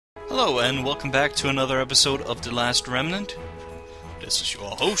Hello and welcome back to another episode of The Last Remnant. This is your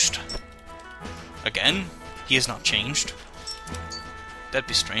host. Again, he has not changed. That'd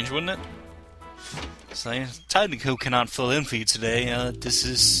be strange, wouldn't it? So, Titanaku cannot fill in for you today. This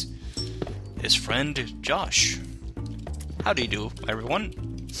is his friend, Josh. How do you do, everyone?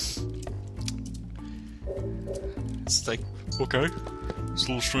 It's like, okay, it's a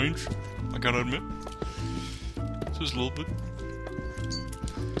little strange, I gotta admit. Just a little bit.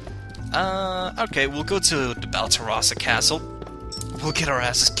 Okay, we'll go to the Baltarasa Castle. We'll get our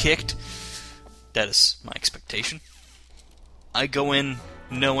asses kicked. That is my expectation. I go in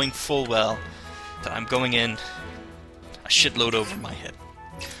knowing full well that I'm going in a shitload over my head.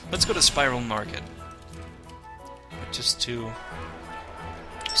 Let's go to Spiral Market. Just to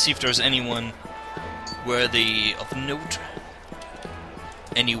see if there's anyone worthy of note.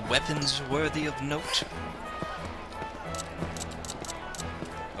 Any weapons worthy of note?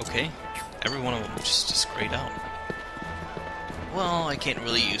 Okay, every one of them just grayed out. Well, I can't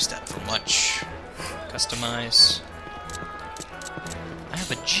really use that for much. Customize. I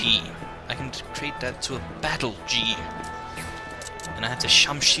have a G. I can create that to a battle G. And I have the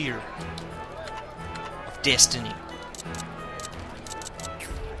Shamshir of Destiny.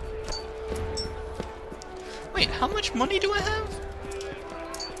 Wait, how much money do I have?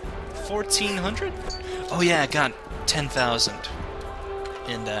 1,400? Oh yeah, I got 10,000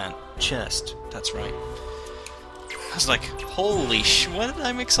 in that chest. That's right. I was like, holy sh! Why did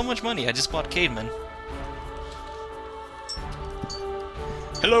I make so much money? I just bought Caveman.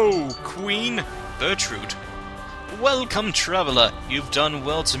 Hello, Queen Bertrude. Welcome, traveler. You've done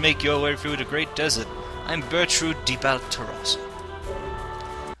well to make your way through the Great Desert. I'm Bertrude de Baltarasa.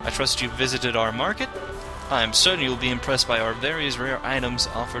 I trust you've visited our market. I'm certain you'll be impressed by our various rare items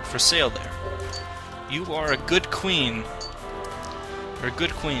offered for sale there. You are a good queen. Or a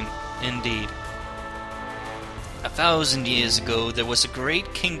good queen, indeed. 1,000 years ago, there was a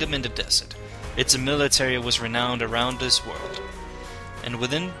great kingdom in the desert. Its military was renowned around this world. And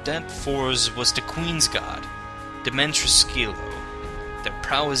within that force was the Queen's God, the Mentraskilo. Their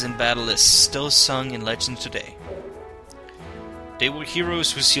prowess in battle is still sung in legend today. They were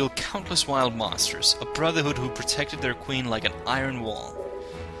heroes who sealed countless wild monsters, a brotherhood who protected their queen like an iron wall.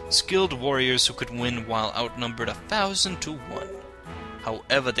 Skilled warriors who could win while outnumbered 1,000 to 1.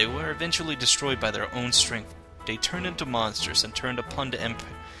 However, they were eventually destroyed by their own strength. They turned into monsters and turned upon the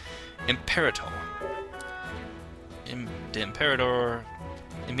Imperator. The Imperator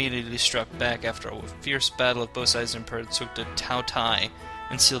immediately struck back after a fierce battle of both sides. The Imperator took the Tao Tai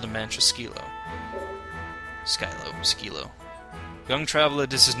and sealed the Mantra-Skilo. Skilo. Young traveler,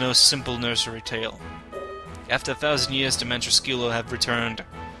 this is no simple nursery tale. After 1,000 years, the Mantra-Skilo have returned.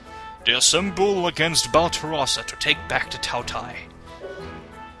 They assemble against Baltarasa to take back the Tao Tai.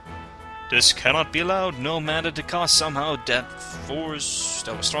 This cannot be allowed, no matter the cost. Somehow that force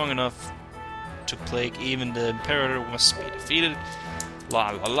that was strong enough to plague even the Imperator must be defeated.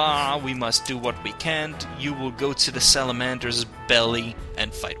 La la la, we must do what we can. You will go to the Salamander's belly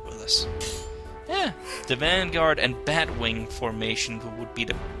and fight with us. Yeah, the Vanguard and Batwing formation would be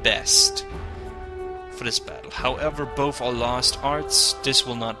the best for this battle. However, both are lost arts. This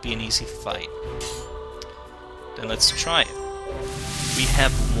will not be an easy fight. Then let's try it. We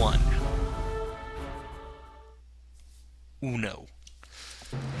have one. Uno.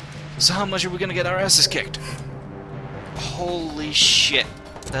 So how much are we gonna get our asses kicked? Holy shit.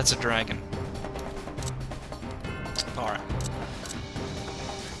 That's a dragon. Alright.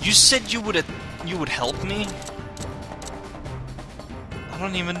 You said you would help me? I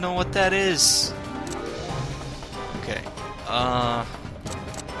don't even know what that is. Okay.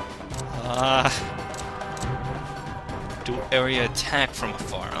 Do area attack from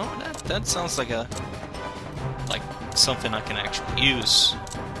afar. Oh, that sounds like something I can actually use.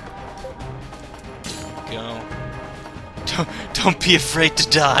 Go. Don't be afraid to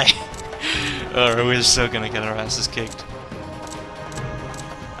die. Or we're still gonna get our asses kicked.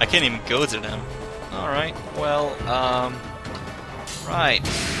 I can't even go to them. Alright, well, right.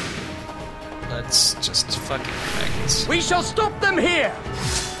 Let's just fucking practice. We shall stop them here!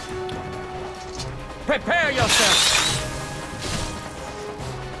 Prepare yourself!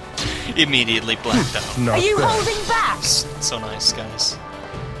 Immediately blacked out. Are you holding back? So nice, guys.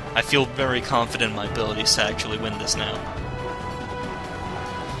 I feel very confident in my abilities to actually win this now.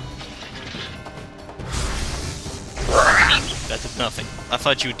 That did nothing. I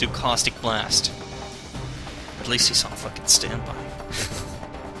thought you would do Caustic Blast. At least he's on fucking standby.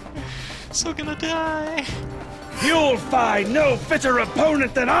 So gonna die. You'll find no fitter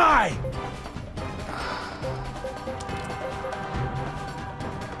opponent than I!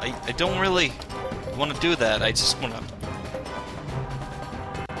 I don't really want to do that. I just want to...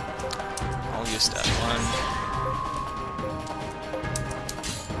 I'll use that one.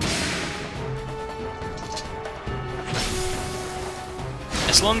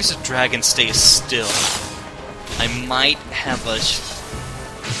 As long as the dragon stays still, I might have a...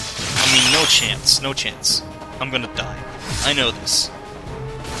 I mean, no chance. No chance. I'm gonna die. I know this.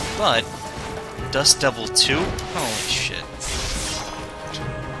 But... Dust Devil 2? Holy shit.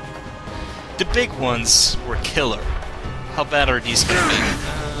 The big ones were killer. How bad are these gonna be?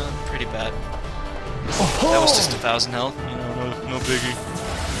 Pretty bad. That was just 1,000 health. You know, no biggie.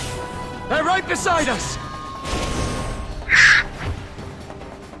 They're right beside us!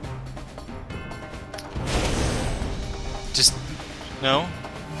 Just... no?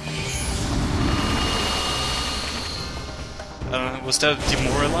 Was that a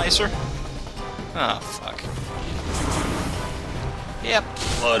demoralizer? Ah, fuck. Yep.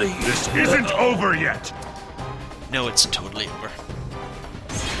 Bloody. This isn't over yet! No, it's totally over.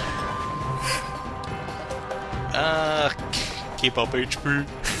 Keep up HP.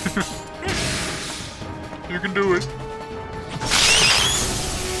 You can do it.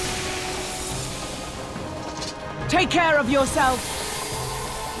 Take care of yourself.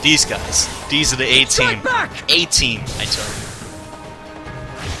 These guys. These are the A-team. Strike back! A-team, I tell you.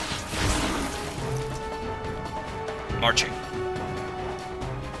 Marching.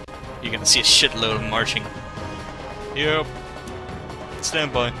 You're gonna see a shitload of marching. Yep.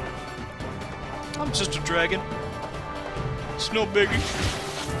 Stand by. I'm just a dragon. It's no biggie.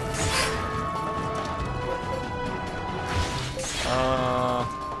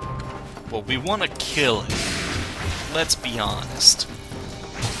 Well, we want to kill him. Let's be honest.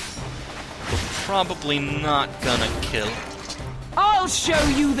 We're probably not gonna kill him. I'll show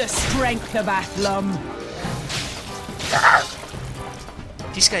you the strength of Athlum.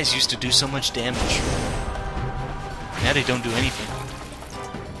 These guys used to do so much damage. Now they don't do anything.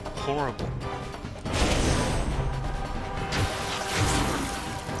 Horrible.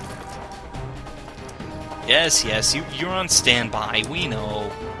 Yes, yes, you're on standby, we know.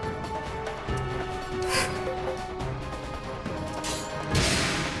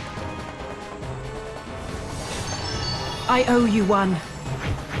 I owe you one.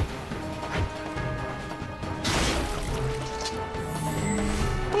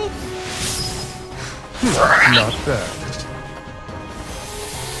 Not bad.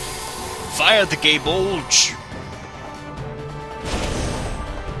 Fire the gay bulge!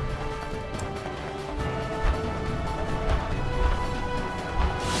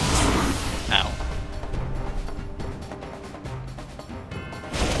 Ow.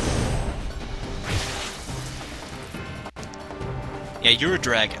 Yeah, you're a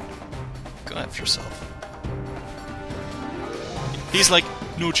dragon. Go after yourself. He's like,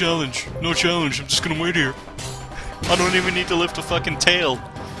 no challenge, I'm just gonna wait here. I don't even need to lift a fucking tail.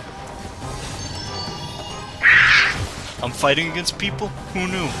 I'm fighting against people? Who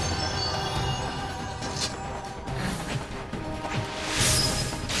knew?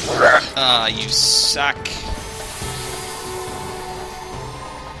 Ah, you suck.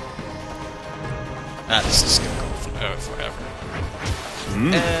 Ah, this is gonna go forever.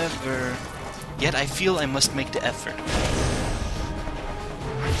 Ever. Yet I feel I must make the effort.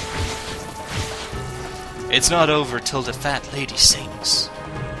 It's not over till the fat lady sings.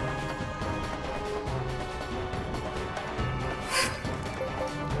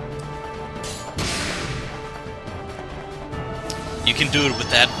 You can do it with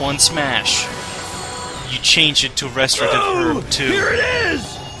that one smash. You change it to restorative herb too. Here it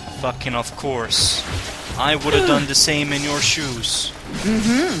is! Fucking of course. I would have done the same in your shoes.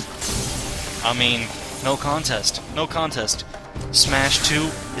 I mean, no contest. No contest. Smash 2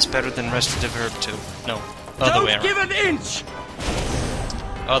 is better than restorative herb 2. No, other way around. Don't give an inch!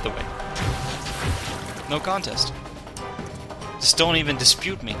 Other way. No contest. Just don't even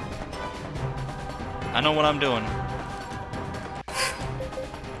dispute me. I know what I'm doing.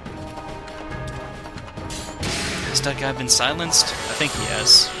 Has that guy been silenced? I think he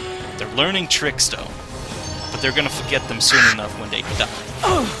has. They're learning tricks though. But they're gonna forget them soon enough when they die.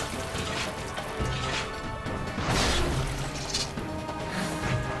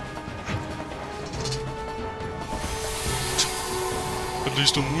 At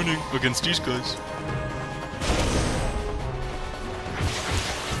least I'm winning against these guys.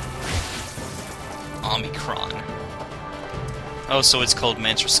 Omicron. Oh, so it's called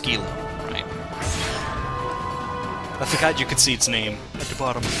Mantraskilo, right? I forgot you could see its name at the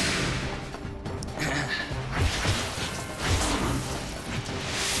bottom.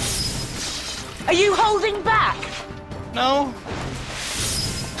 Are you holding back? No.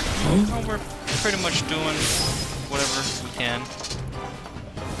 Well, we're pretty much doing whatever we can.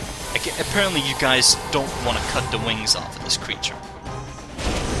 Apparently you guys don't want to cut the wings off of this creature.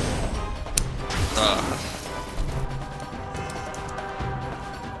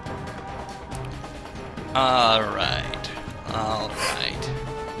 Alright. Alright.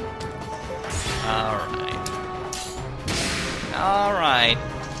 Alright. Alright.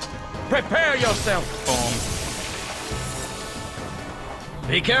 Prepare yourself! Boom.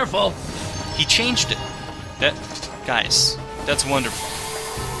 Be careful! He changed it. Guys, that's wonderful.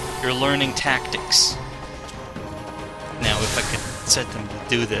 You're learning tactics. Now, if I could set them to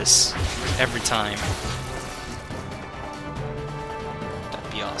do this every time,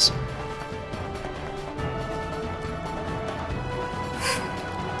 that'd be awesome.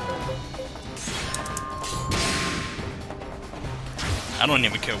 I don't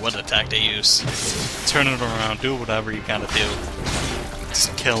even care what attack they use. Turn it around, do whatever you gotta do.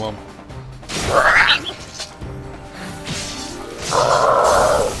 Just kill them.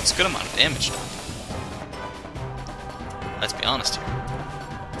 It's a good amount of damage, though. Let's be honest here.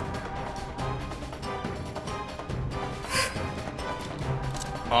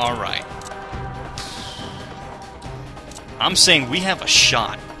 Alright. I'm saying we have a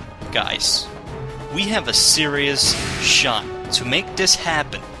shot, guys. We have a serious shot to make this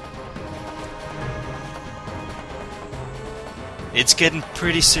happen. It's getting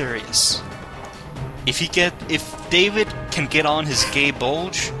pretty serious. If David can get on his gay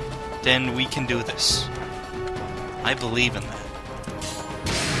bulge, then we can do this. I believe in that.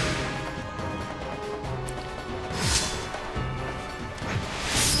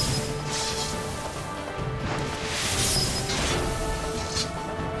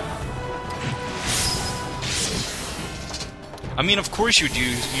 I mean, of course you'd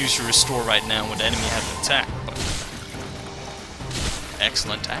use your restore right now when the enemy has an attack, but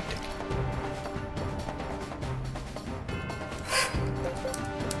excellent tactic.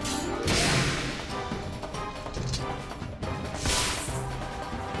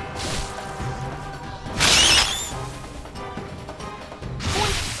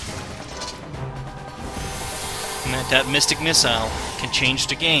 And that Mystic Missile can change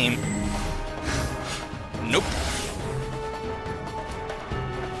the game. Nope.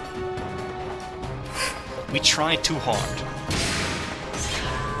 We tried too hard.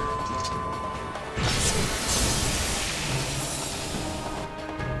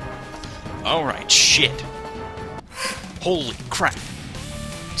 Alright, shit. Holy crap.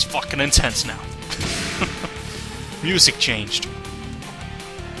 It's fucking intense now. Music changed.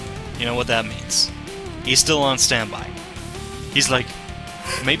 You know what that means. He's still on standby. He's like,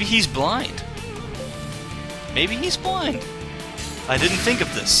 maybe he's blind. Maybe he's blind. I didn't think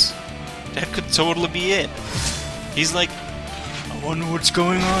of this. That could totally be it. He's like, I wonder what's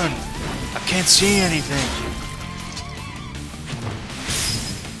going on. I can't see anything.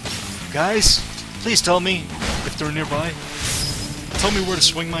 Guys, please tell me if they're nearby. Tell me where to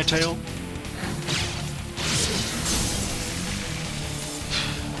swing my tail.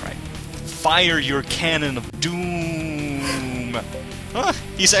 Alright. Fire your cannon of doom. Huh?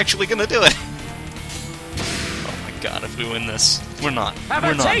 He's actually gonna do it. Oh my god, if we win this. We're not.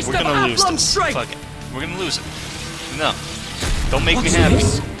 We're not. We're gonna lose this. Fuck it. We're gonna lose it. No. Don't make me happy.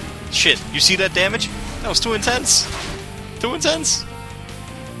 Shit, you see that damage? That was too intense. Too intense.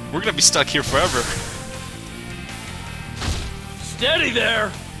 We're gonna be stuck here forever. Steady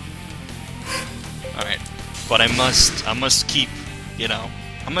there! Alright. But I must keep, you know,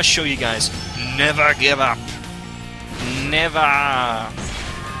 I must show you guys, never give up. Never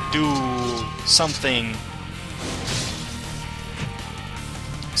do something.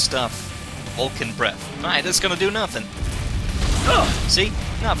 Stuff. Vulcan breath. Alright, that's gonna do nothing. See?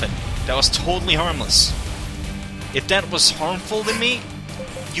 Nothing. That was totally harmless. If that was harmful to me,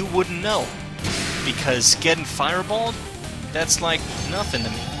 you wouldn't know. Because getting fireballed, that's like nothing to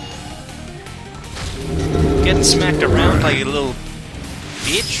me. Getting smacked around like a little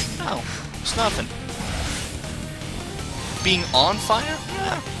bitch? No, it's nothing. Being on fire?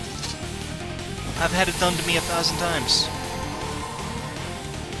 Yeah. I've had it done to me 1,000 times.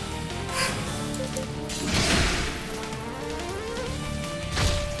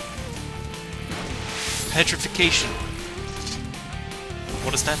 Petrification.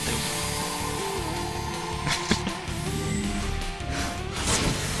 What does that do?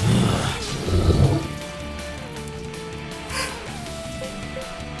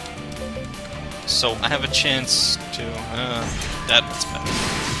 So I have a chance to... that's better.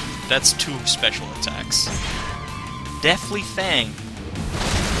 That's 2 special attacks. Deathly Fang.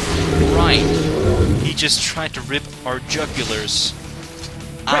 Right. He just tried to rip our jugulars.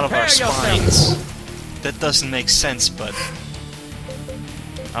 out of our Prepare yourself. spines. That doesn't make sense, but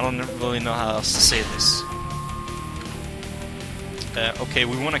I don't really know how else to say this. Okay,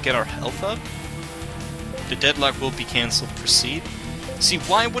 we want to get our health up. The deadlock will be cancelled. Proceed. See,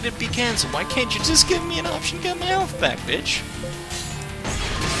 why would it be cancelled? Why can't you just give me an option to get my health back, bitch?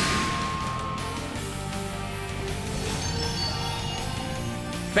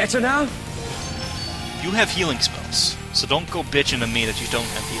 Better now? You have healing spells, so don't go bitching to me that you don't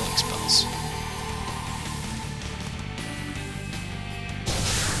have healing spells.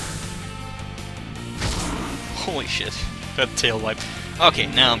 Holy shit. That tail wipe. Okay,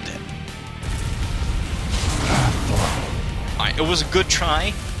 now I'm dead. Alright, it was a good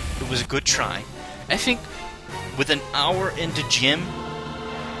try. It was a good try. I think with an hour into gym,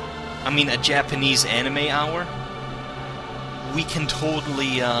 I mean a Japanese anime hour, we can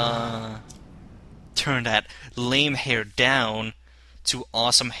totally turn that lame hair down to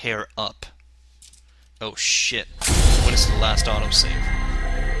awesome hair up. Oh shit. When is the last autosave?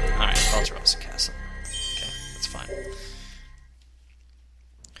 Alright, Valterosa Castle. Okay, that's fine.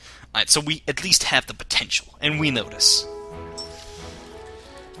 Alright, so we at least have the potential, and we know this.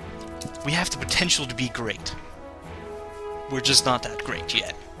 We have the potential to be great. We're just not that great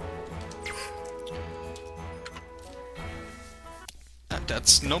yet.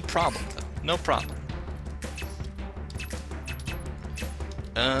 That's no problem. No problem.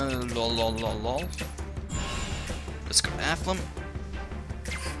 Lol. Let's go to Athlum.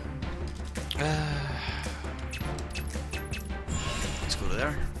 Let's go to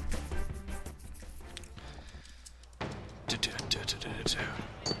there.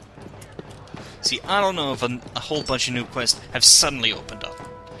 See, I don't know if a whole bunch of new quests have suddenly opened up.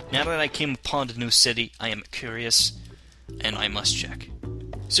 Now that I came upon the new city, I am curious, and I must check.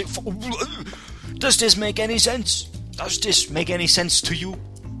 So, does this make any sense? Does this make any sense to you?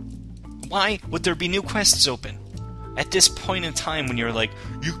 Why would there be new quests open? At this point in time when you're like,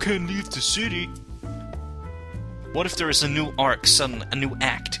 you can't leave the city. What if there is a new arc suddenly, a new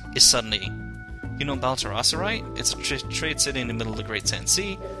act is suddenly... You know Baltarasa, right? It's a trade city in the middle of the Great Sand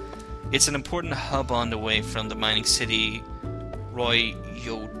Sea. It's an important hub on the way from the mining city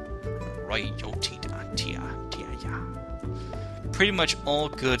Pretty much all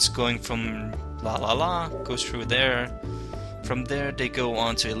goods going from La goes through there. From there they go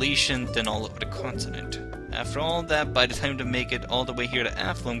on to Elysian, then all over the continent. After all that, by the time they make it all the way here to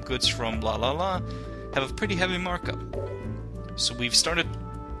Athlum, goods from La have a pretty heavy markup. So we've started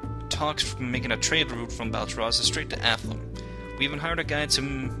talks for making a trade route from Baltarossa straight to Athlum. We even hired a guy to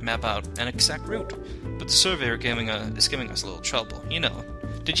map out an exact route, but the surveyor is giving us a little trouble. You know,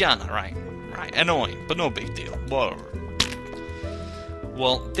 Dijana, right? Right, annoying, but no big deal. Whatever.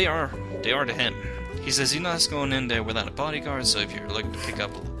 Well, they are to him. He says he's not going in there without a bodyguard, so if you're looking to pick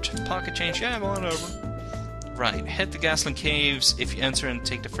up a pocket change, yeah, whatever. Right, head to Gasland Caves. If you enter and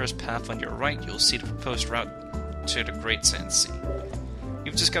take the first path on your right, you'll see the proposed route to the Great Sand Sea.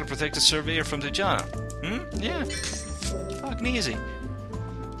 You've just got to protect the surveyor from Dijana. Yeah. Fucking easy.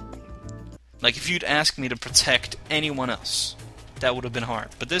 Like, if you'd asked me to protect anyone else, that would have been hard.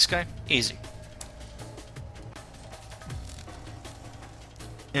 But this guy, easy.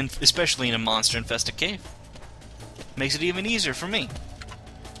 And especially in a monster-infested cave. Makes it even easier for me.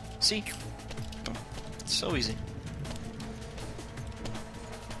 See? It's so easy.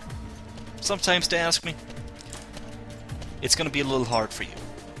 Sometimes they ask me, it's gonna be a little hard for you.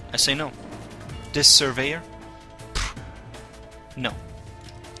 I say no. This surveyor? No.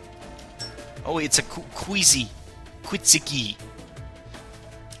 Oh, it's a Quiziki.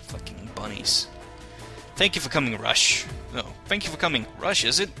 Fucking bunnies. Thank you for coming, Rush. No, thank you for coming. Rush,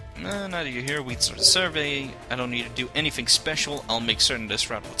 is it? Now that you're here, we start a survey. I don't need to do anything special. I'll make certain this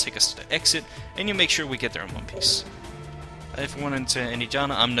route will take us to the exit, and you make sure we get there in one piece. If we run into any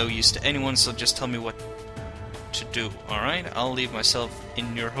Jana, I'm no use to anyone, so just tell me what to do, alright? I'll leave myself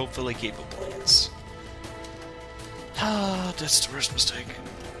in your hopefully capable hands. Ah, that's the worst mistake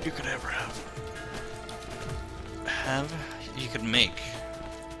you could ever have. You could make.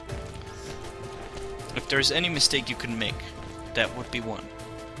 If there's any mistake you could make, that would be one.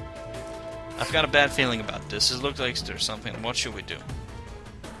 I've got a bad feeling about this. It looks like there's something. What should we do?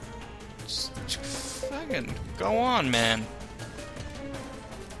 Just fucking go on, man.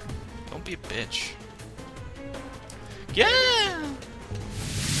 Don't be a bitch. Yeah!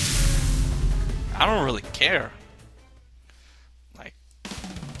 I don't really care. Like,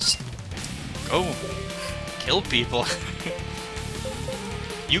 just go kill people.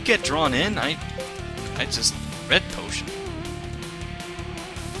 You get drawn in, I just red potion.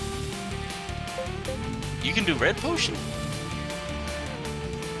 You can do red potion?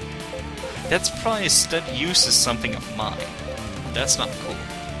 That's probably that uses something of mine. That's not cool.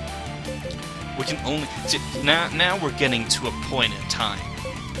 We can only... See, now we're getting to a point in time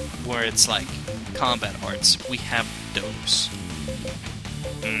where it's like combat arts. We have those.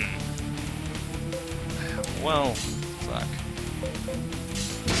 Well, fuck.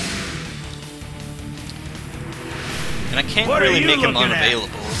 And I can't really make him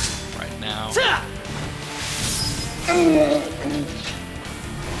unavailable right now.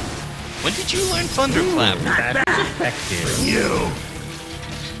 When did you learn Thunderclap? That's effective. You!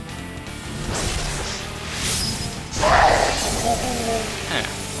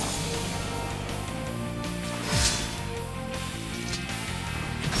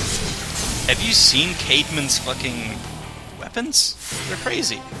 Have you seen Cademan's fucking weapons? They're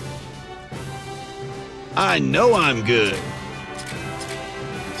crazy. I know I'm good.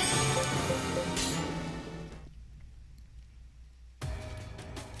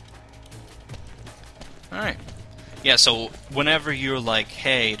 Alright. Yeah, so whenever you're like,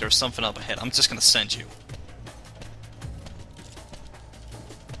 hey, there's something up ahead, I'm just gonna send you.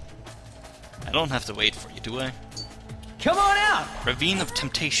 I don't have to wait for you, do I? Come on out! Ravine of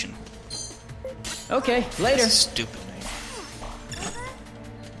Temptation. Okay, later. That's a stupid name.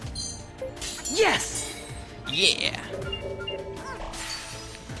 Yes! Yeah!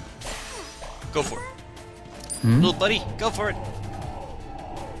 Go for it. Little buddy, go for it.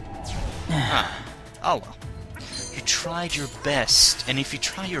 Ah. Oh well. You tried your best, and if you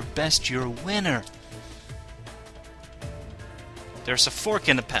try your best, you're a winner. There's a fork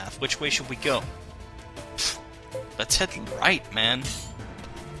in the path. Which way should we go? Pfft. Let's head right, man.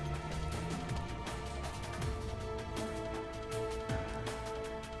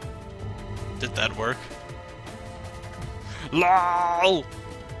 Did that work? LOL!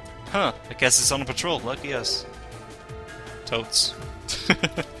 Huh, I guess it's on a patrol. Lucky us. Totes.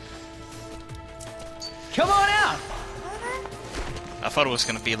 Come on out! I thought it was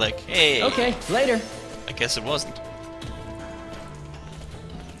gonna be like, hey. Okay, later. I guess it wasn't.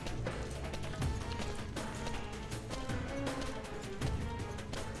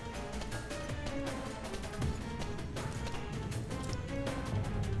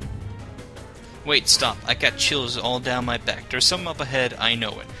 Wait, stop. I got chills all down my back. There's something up ahead, I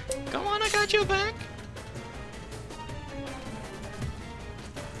know it. Go on, I got your back.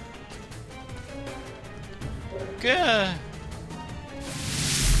 Good.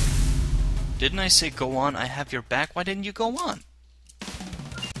 Didn't I say go on, I have your back? Why didn't you go on?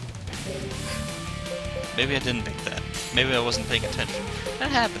 Maybe I didn't make that. Maybe I wasn't paying attention. That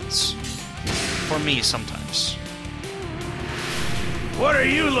happens. For me, sometimes. What are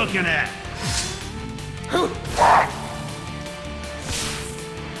you looking at?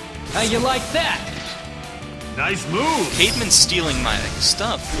 How you like that? Nice move! Cademan's stealing my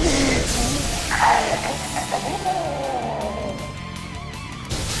stuff.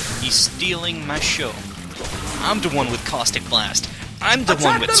 He's stealing my show. I'm the one with Caustic Blast. I'm the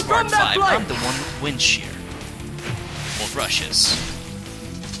one with Spark 5. I'm the one with Wind Shear. Well, Rush is.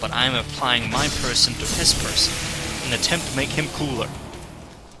 But I'm applying my person to his person in an attempt to make him cooler.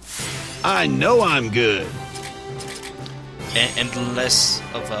 I know I'm good. And less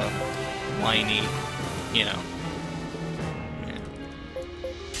of a whiny, you know.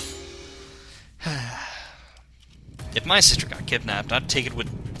 Yeah. If my sister got kidnapped, I'd take it with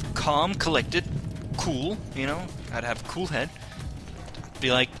calm, collected, cool, you know? I'd have a cool head. I'd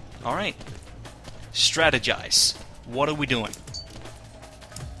be like, alright, strategize. What are we doing?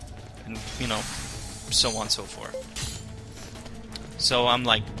 And, you know, so on and so forth. So I'm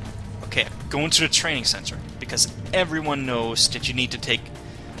like, okay, go into the training center, because everyone knows that you need to take...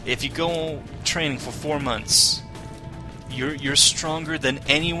 If you go training for 4 months, you're stronger than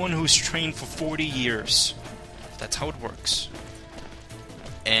anyone who's trained for 40 years. That's how it works.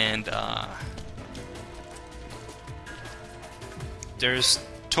 And, there's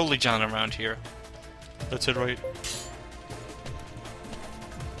totally John around here. That's it, right?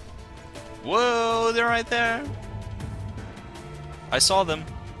 Whoa, they're right there. I saw them.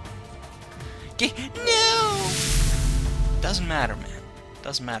 No! Doesn't matter, man.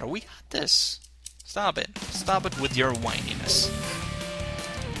 Doesn't matter. We got this. Stop it. Stop it with your whininess.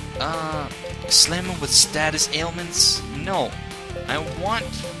 Slam him with status ailments? No. I want...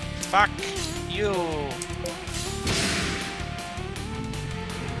 Fuck you.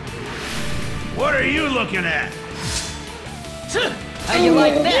 What are you looking at? How you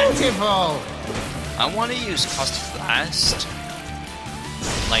like that? Beautiful! I want to use Caustic Blast.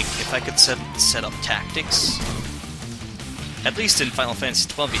 Like, if I could set up tactics. At least in Final Fantasy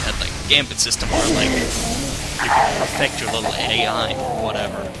XII you had, like, a gambit system where, like, you could perfect your little AI or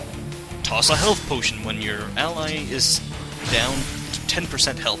whatever. Toss a health potion when your ally is down to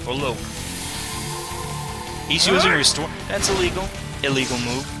 10% health or lower. He's using restore. That's illegal. Illegal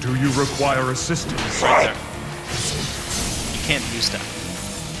move. Do you require assistance? Right there. You can't use that.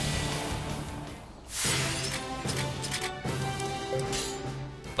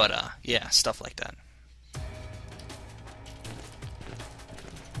 But, yeah, stuff like that.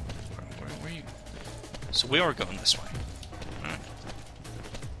 Where are you? So we are going this way. Alright.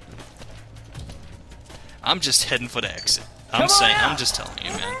 I'm just heading for the exit. I'm just telling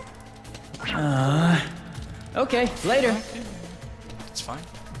you, man. Okay, later. It's fine.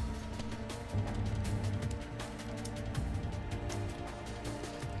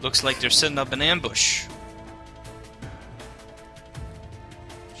 Looks like they're setting up an ambush.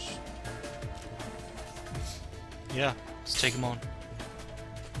 Yeah, let's take them on.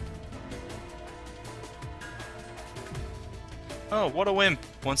 Oh, what a wimp!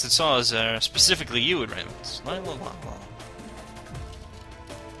 Once it saw us, specifically you, Remnant.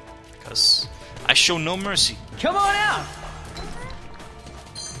 Because I show no mercy. Come on out.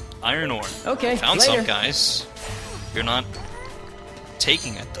 Iron ore. Okay, Found later. some, guys. You're not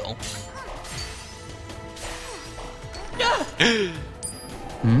taking it, though.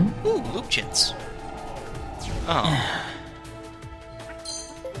 Ooh, loop chins. Oh.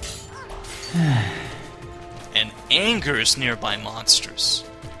 And angers nearby monsters.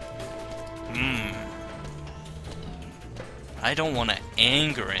 I don't want to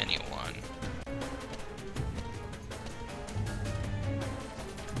anger anyone.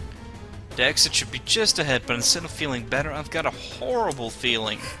 The exit should be just ahead, but instead of feeling better, I've got a horrible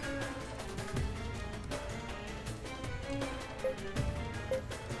feeling.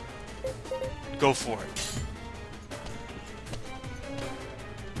 Go for it.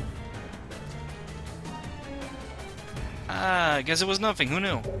 Ah, I guess it was nothing. Who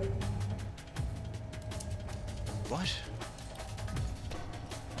knew? What?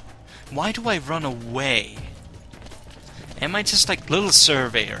 Why do I run away? Am I just like little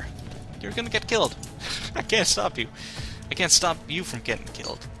surveyor? You're gonna get killed. I can't stop you. I can't stop you from getting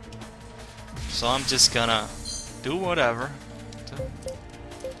killed. So I'm just gonna do whatever.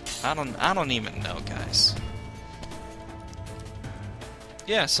 I don't even know, guys.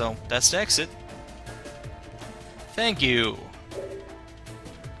 Yeah, so that's the exit. Thank you.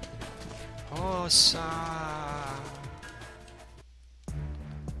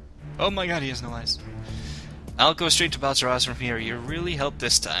 Oh my god, he has no eyes. I'll go straight to Balzaraz from here. You really helped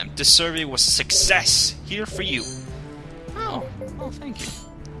this time. This survey was a success. Here for you. Oh, thank you.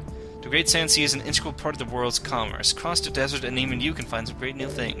 The Great Sand Sea is an integral part of the world's commerce. Cross the desert and even you can find some great new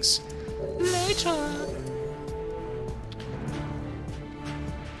things. Later.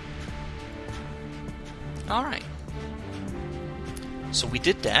 Alright. So we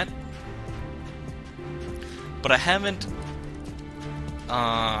did that. But I haven't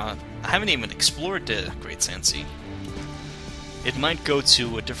even explored the Great Sand Sea. It might go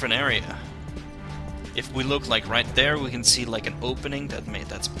to a different area. If we look like right there, we can see like an opening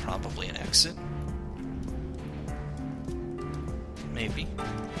that's probably an exit. Maybe.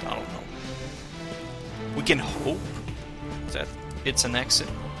 I don't know. We can hope that it's an exit.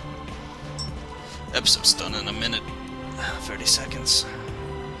 Episode's done in a minute. 30 seconds.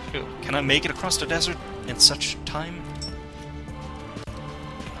 Phew. Can I make it across the desert in such time?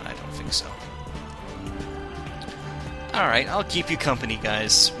 I don't think so. Alright, I'll keep you company,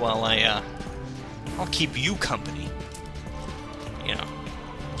 guys, while I'll keep you company. You know,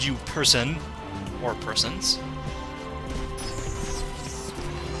 you person, or persons.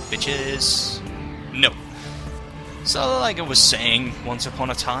 Bitches. No. So, like I was saying, once upon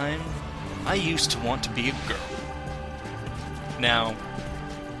a time, I used to want to be a girl. Now,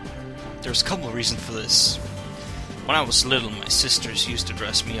 there's a couple of reasons for this. When I was little, my sisters used to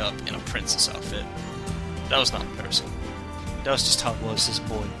dress me up in a princess outfit. That was not embarrassing. That was just how I was as a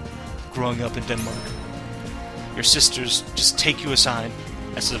boy, growing up in Denmark. Your sisters just take you aside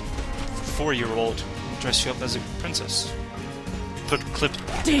as a 4-year-old and dress you up as a princess. Put clip.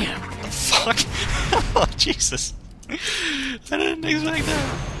 Damn! What the fuck? Oh, Jesus. I didn't expect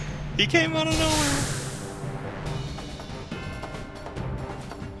that. He came out of nowhere.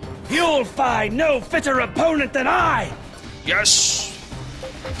 You'll find no fitter opponent than I! Yes!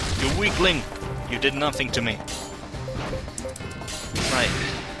 You weakling! You did nothing to me. Right.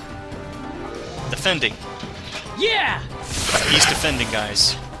 Defending. Yeah! He's defending,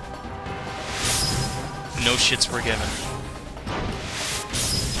 guys. No shits were given.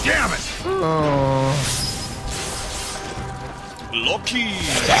 Damn it! Oh. Lucky!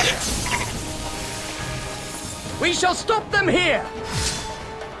 We shall stop them here!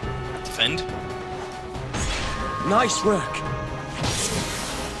 friend. Nice work.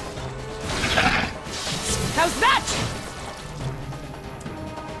 How's that?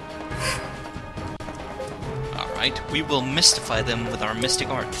 Alright, we will mystify them with our mystic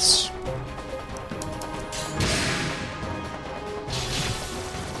arts.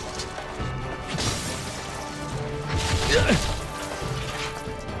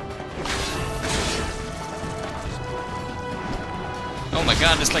 Oh my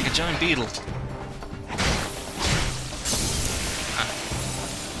god, it's like a giant beetle.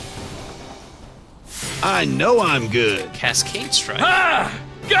 I know I'm good. Cascade strike. Ah!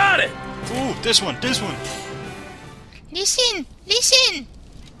 Got it! Ooh, this one, this one. Listen, listen!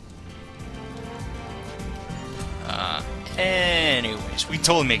 Anyways, we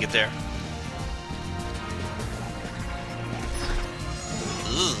totally make it there.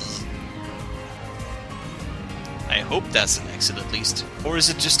 Ugh. I hope that's an exit at least. Or is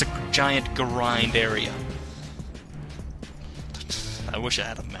it just a giant grind area? I wish I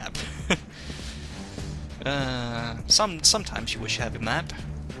had a map. Sometimes you wish you have a map.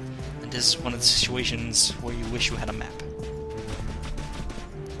 And this is one of the situations where you wish you had a map.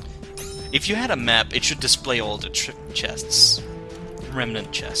 If you had a map, it should display all the chests.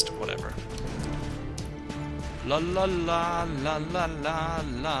 Remnant chest, whatever. La la la la la la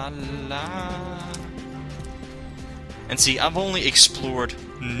la la. And see, I've only explored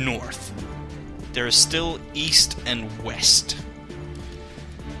north. There is still east and west.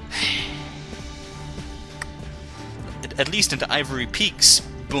 At least into Ivory Peaks,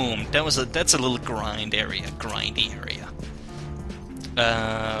 boom. That's a little grindy area.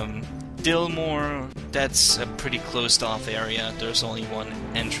 Dillmore, that's a pretty closed off area. There's only one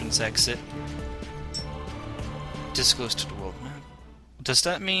entrance exit. This goes to the world map. Does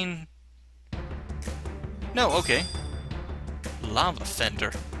that mean... No, okay. Lava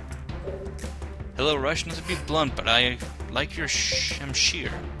Fender. Hello, Rush, not to be blunt, but I like your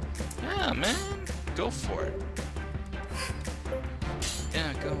shamshir. Yeah, man. Go for it.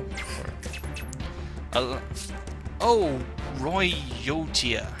 Yeah, go for it. Oh,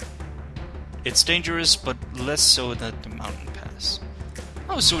 Royotia. It's dangerous, but less so than the mountain pass.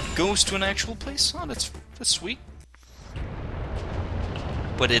 Oh, so it goes to an actual place? Oh, that's sweet.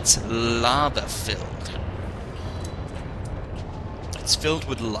 But it's lava filled. It's filled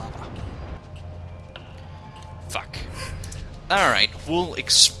with lava. Fuck. Alright, we'll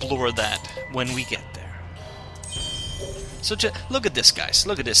explore that when we get there. So look at this, guys.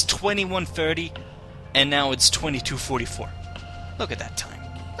 Look at this. 21:30, and now it's 22:44. Look at that time.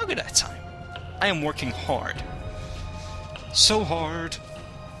 Look at that time. I am working hard. So hard.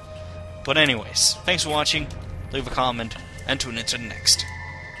 But anyways, thanks for watching. Leave a comment, and tune into the next.